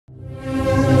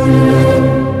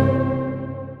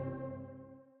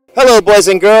Hello, boys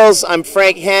and girls. I'm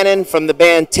Frank Hannon from the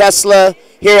band Tesla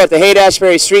here at the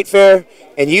Haight Street Fair,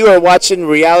 and you are watching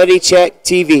Reality Check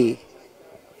TV.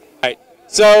 All right.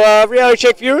 So, Reality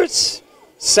Check viewers,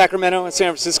 Sacramento and San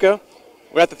Francisco.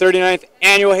 We're at the 39th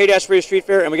annual Haight Street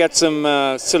Fair, and we got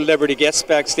some celebrity guests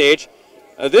backstage.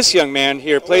 This young man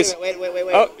here plays. Wait.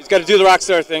 Oh, he's got to do the rock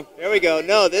star thing. There we go.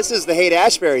 No, this is the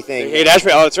Haight-Ashbury thing. The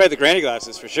Haight-Ashbury. Oh, that's right. The granny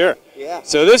glasses for sure. Yeah.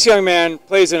 So this young man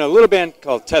plays in a little band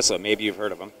called Tesla. Maybe you've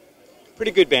heard of them.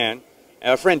 Pretty good band.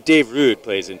 Our friend Dave Rude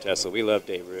plays in Tesla. We love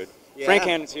Dave Rude. Yeah. Frank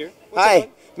Hannon's here. Hi,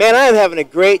 man. I am having a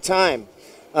great time.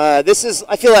 I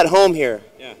feel at home here.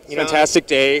 Yeah, it's a fantastic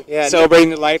day. Yeah,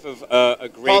 celebrating the life of a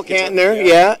great Paul guitar, Kantner,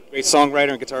 yeah. Great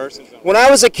songwriter and guitarist. When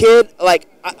I was a kid, like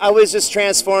I was just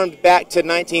transformed back to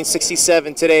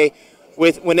 1967 today.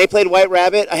 When they played White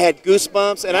Rabbit, I had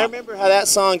goosebumps, and I remember how that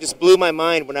song just blew my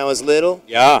mind when I was little.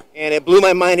 Yeah. And it blew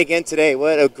my mind again today.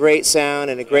 What a great sound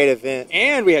and a great event.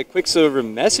 And we had Quicksilver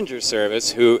Messenger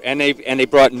Service, and they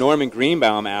brought Norman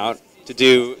Greenbaum out to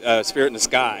do Spirit in the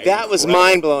Sky. That was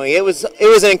mind-blowing. It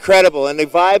was incredible, and the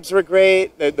vibes were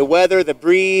great, the weather, the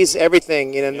breeze,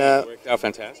 everything. And it worked out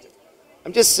fantastic.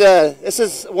 I'm just, this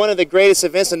is one of the greatest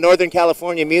events in Northern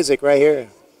California music right here.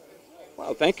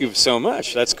 Well, thank you so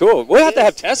much. That's cool. We'll have to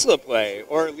have Tesla play,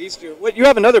 or at least you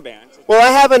have another band. Well,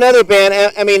 I have another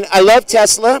band. I mean, I love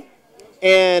Tesla,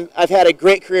 and I've had a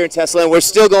great career in Tesla, and we're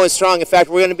still going strong. In fact,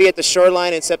 we're going to be at the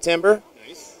Shoreline in September.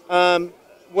 Nice.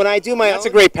 When I do my That's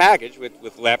a great package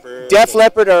with Leppard. Def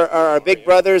Leppard are our big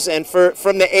brothers, and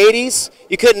from the 80s,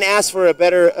 you couldn't ask for a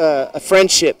better a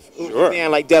friendship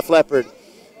band like Def Leppard.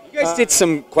 You guys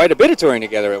did quite a bit of touring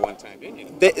together at one time, didn't you?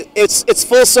 It's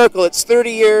full circle. It's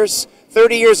 30 years.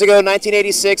 30 years ago,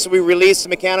 1986, we released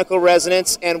Mechanical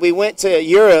Resonance, and we went to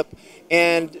Europe,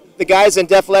 and the guys in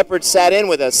Def Leppard sat in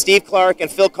with us. Steve Clark and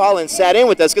Phil Collins sat in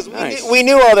with us because we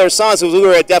knew all their songs because we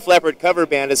were a Def Leppard cover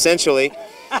band, essentially,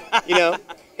 you know.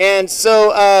 And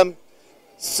so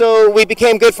we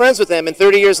became good friends with them, and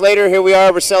 30 years later, here we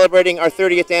are. We're celebrating our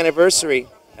 30th anniversary.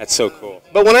 That's so cool.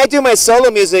 But when I do my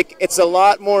solo music, it's a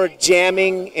lot more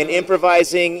jamming and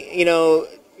improvising, you know.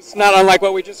 It's not unlike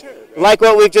what we just heard. Right? Like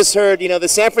what we've just heard, you know, the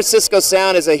San Francisco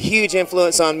sound is a huge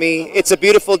influence on me. It's a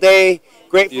Beautiful Day,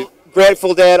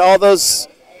 Grateful Dead, all those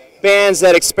bands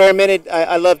that experimented,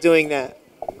 I love doing that.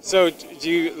 So do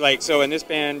you so in this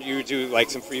band you do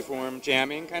like some freeform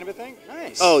jamming kind of a thing?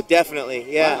 Nice. Oh,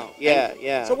 definitely. Yeah. Wow.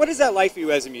 Yeah. So what is that like for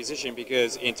you as a musician?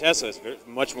 Because in Tesla it's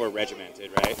much more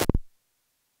regimented, right?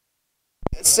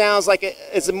 It sounds like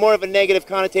it's more of a negative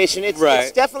connotation. It's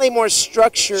definitely more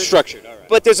structured. Structured, all right.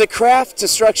 But there's a craft to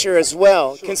structure as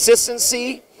well. Sure.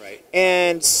 Consistency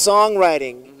and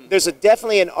songwriting. Mm-hmm. There's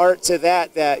definitely an art to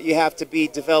that you have to be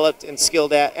developed and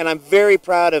skilled at. And I'm very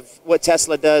proud of what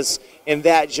Tesla does in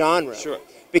that genre. Sure.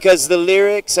 Because the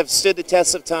lyrics have stood the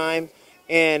test of time,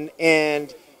 and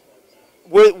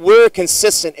we're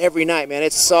consistent every night, man.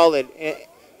 It's solid.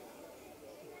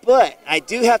 But I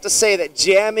do have to say that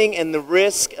jamming and the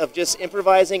risk of just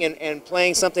improvising and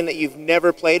playing something that you've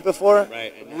never played before.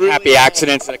 Right, and really happy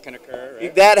accidents that can occur.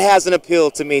 Right? That has an appeal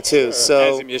to me too. Sure.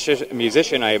 So as a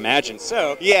musician, I imagine.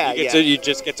 So yeah, you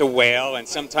just get to wail, and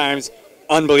sometimes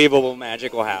unbelievable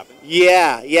magic will happen.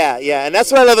 Yeah. And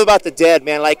that's what I love about the Dead,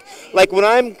 man. Like when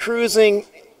I'm cruising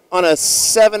on a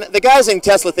 7, the guys in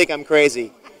Tesla think I'm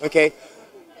crazy. Okay.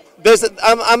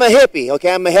 I'm a hippie,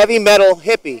 okay? I'm a heavy metal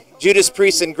hippie. Judas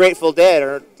Priest and Grateful Dead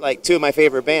are like 2 of my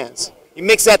favorite bands. You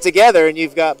mix that together and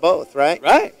you've got both, right?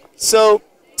 Right. So,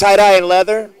 tie-dye and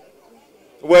leather,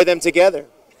 wear them together.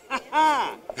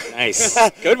 Nice.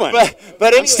 Good one. But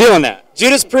anyway, I'm stealing that.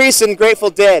 Judas Priest and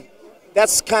Grateful Dead,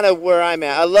 that's kind of where I'm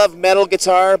at. I love metal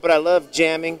guitar, but I love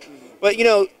jamming. But, you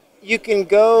know, you can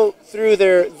go through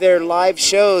their live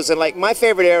shows, and like my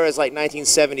favorite era is like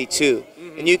 1972.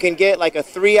 And you can get like a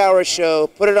 3-hour show,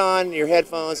 put it on your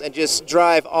headphones, and just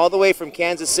drive all the way from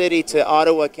Kansas City to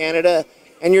Ottawa, Canada,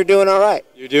 and you're doing all right.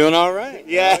 You're doing all right.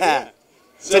 Yeah.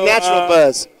 It's a natural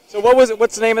buzz. So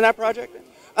what's the name of that project?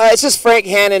 It's just Frank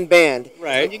Hannon Band.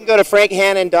 Right. And you can go to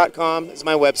frankhannon.com. It's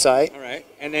my website. All right.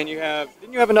 And then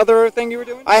didn't you have another thing you were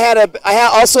doing? I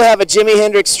also have a Jimi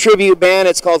Hendrix tribute band.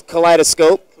 It's called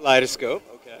Kaleidoscope. Kaleidoscope.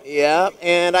 Yeah,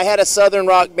 and I had a southern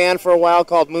rock band for a while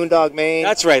called Moondog Maine.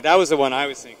 That's right. That was the one I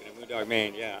was thinking of, Moondog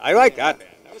Maine. Yeah, I like that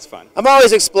band. That was fun. I'm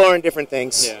always exploring different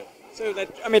things. Yeah. So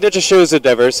that just shows the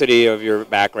diversity of your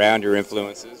background, your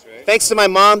influences, right? Thanks to my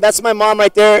mom. That's my mom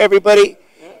right there, everybody.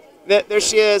 Yeah. There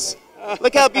she is.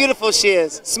 Look how beautiful she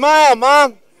is. Smile,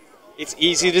 Mom. It's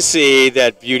easy to see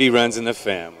that beauty runs in the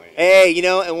family. Hey, you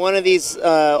know, and one of these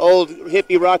old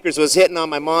hippie rockers was hitting on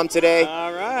my mom today.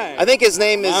 All right. I think his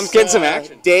name is I'm getting some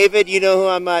action. David. You know who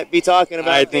I might be talking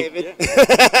about, I think, David.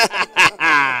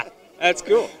 Yeah. That's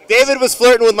cool. David was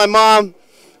flirting with my mom.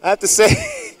 I have to say,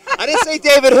 I didn't say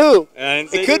David who.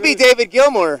 It could be David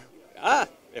Gilmour. Ah,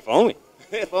 if only.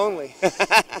 If only.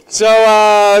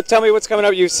 So tell me what's coming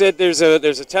up. You said there's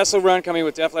a Tesla run coming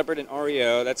with Def Leppard and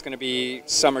REO. That's going to be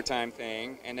summertime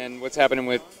thing. And then what's happening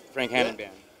with Frank Hannon Band?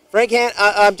 Frank Hannon,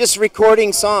 I'm just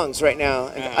recording songs right now.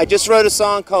 I just wrote a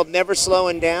song called Never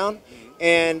Slowing Down.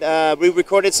 And we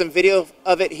recorded some video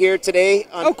of it here today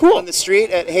on the street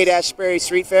at Haight St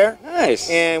Street Fair. Nice.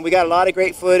 And we got a lot of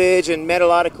great footage and met a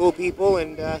lot of cool people.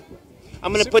 And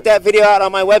I'm going to put that video out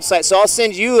on my website. So I'll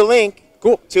send you a link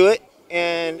to it.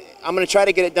 And I'm going to try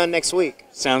to get it done next week.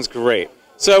 Sounds great.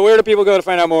 So where do people go to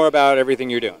find out more about everything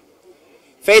you're doing?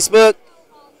 Facebook,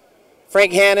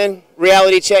 Frank Hannon,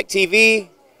 Reality Check TV,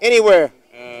 anywhere.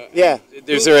 Yeah.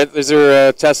 Is there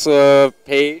a Tesla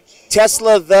page?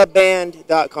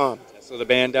 TeslaTheBand.com.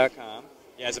 TeslaTheBand.com.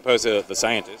 Yeah, as opposed to The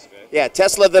Scientist. Right? Yeah,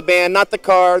 Tesla the band, not the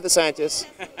car, the scientist.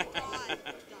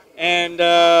 And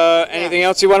anything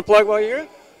else you want to plug while you're here?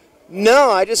 No,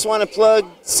 I just want to plug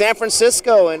San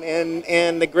Francisco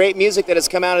and the great music that has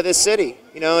come out of this city.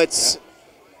 You know, it's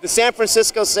the San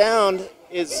Francisco sound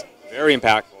is very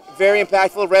impactful. Very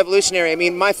impactful, revolutionary. I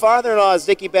mean, my father-in-law is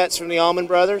Dickie Betts from the Allman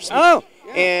Brothers. Oh,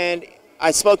 yeah. And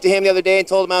I spoke to him the other day and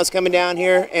told him I was coming down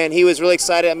here, and he was really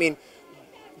excited. I mean,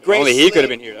 great. Only he could have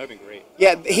been here. That would have been great.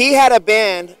 Yeah, he had a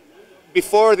band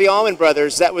before the Allman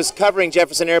Brothers that was covering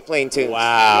Jefferson Airplane tunes.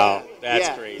 Wow,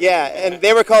 that's great. Yeah, and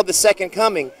they were called The Second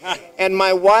Coming. And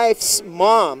my wife's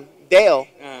mom, Dale,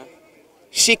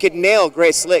 she could nail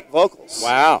Grace Slick vocals.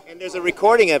 Wow. And there's a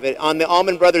recording of it on the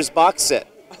Allman Brothers box set.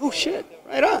 Oh, shit.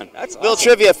 Right on. That's awesome. Little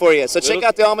trivia for you. So check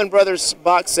out the Allman Brothers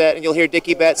box set, and you'll hear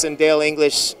Dickie Betts and Dale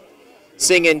English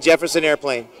singing Jefferson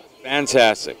Airplane.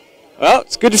 Fantastic. Well,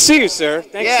 it's good to see you, sir.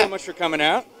 Thanks so much for coming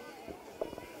out.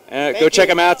 Go check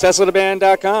them out,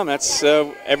 TeslaTheBand.com. That's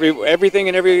everything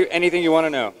and anything you want to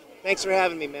know. Thanks for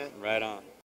having me, man. Right on.